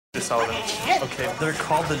Ed Sullivan. Okay, they're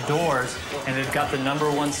called The Doors, and they've got the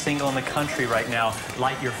 #1 single in the country right now,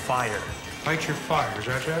 Light Your Fire. Light Your Fire, is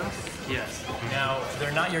that it? Yes. Now,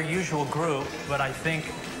 they're not your usual group, but I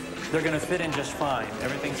think they're going to fit in just fine.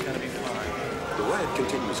 Everything's going to be fine. The riot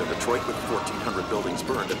continues in Detroit with 1,400 buildings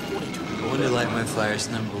burned and 42 people. I wonder Light My Fire's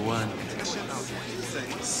 #1.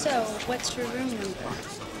 So, what's your room number?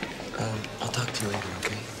 I'll talk to you later,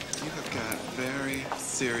 okay? You have got very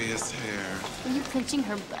serious hair. Are you pinching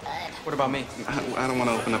her butt? What about me? I don't want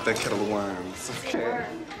to open up that kettle of worms. Okay.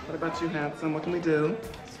 What about you, handsome? What can we do?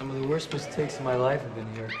 Some of the worst mistakes of my life have been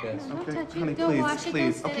haircuts. Don't Okay, touch it. honey, Go please, wash it.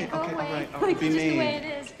 please. Go sit Okay, it. Go okay, away. all right. Like, Be it's just the mean. way it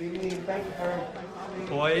is. Be mean. Thank her.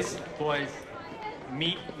 Boys,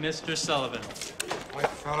 meet Mr. Sullivan. Right,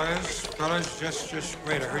 fellas, just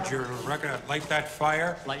wait. I heard your record. Light that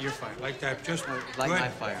fire. Light your fire. Like that, just Light good, my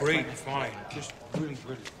fire. great, fine. Just really,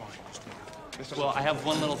 really fine. Just, Well, I have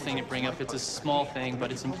one little thing to bring up. It's a small thing, but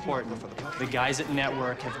it's important. The guys at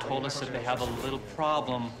Network have told us that they have a little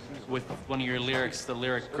problem with one of your lyrics, the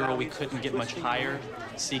lyric, girl, we couldn't get much higher.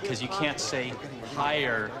 See, because you can't say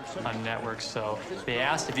higher on Network, so they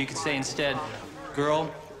asked if you could say instead, girl,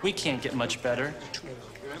 we can't get much better.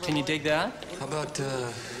 Can you dig that? How about,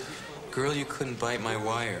 girl, you couldn't bite my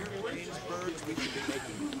wire?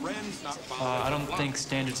 I don't think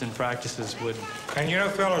standards and practices would. and you know,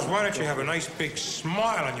 fellas, why don't you have a nice big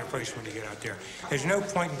smile on your face when you get out there? There's no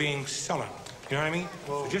point in being sullen. You know what I mean?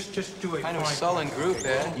 So just do it. Kind of sullen group,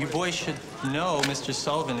 Ed. You boys should know Mr.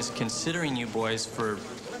 Sullivan is considering you boys for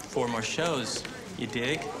 4 more shows. You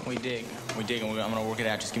dig? We dig, and I'm gonna work it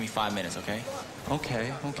out. Just give me 5 minutes, okay?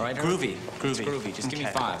 Okay. All right, Groovy. It's groovy. Just give me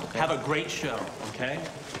 5, okay? Have a great show, okay?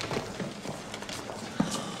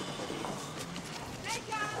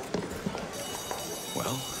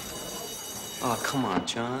 Well? Oh, come on,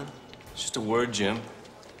 John. Just a word, Jim.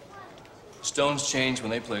 Stones changed when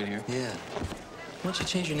they played here. Yeah. Why don't you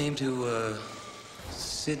change your name to,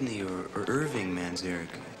 Sydney or Irving, Manzarek?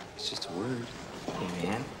 It's just a word. Hey,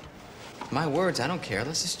 man. My words, I don't care.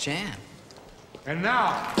 Let's just jam. And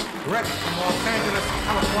now, direct from Los Angeles,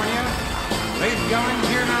 California, ladies and gentlemen,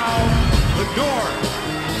 here now, The Doors.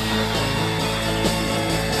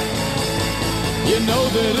 You know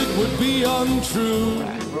that it would be untrue.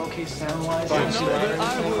 We're okay sound-wise? You know that I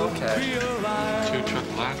would be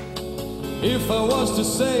alive if I was to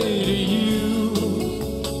say to you,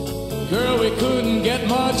 girl, we couldn't get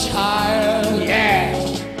much higher. Yeah!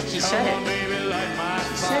 He said it.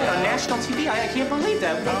 He said it on national TV. I can't believe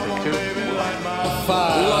that.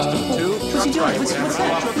 Fire. We lost him, too. What's he doing? What's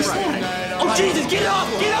that? What's that? Oh, Jesus, get up!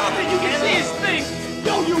 Get up! And you can see his thing!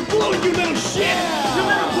 Yo, you blew it, you little shit! You'll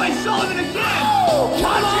never play Sullivan again!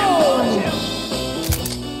 Touch him!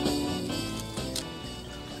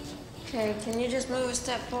 Okay, can you just move a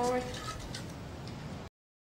step forward?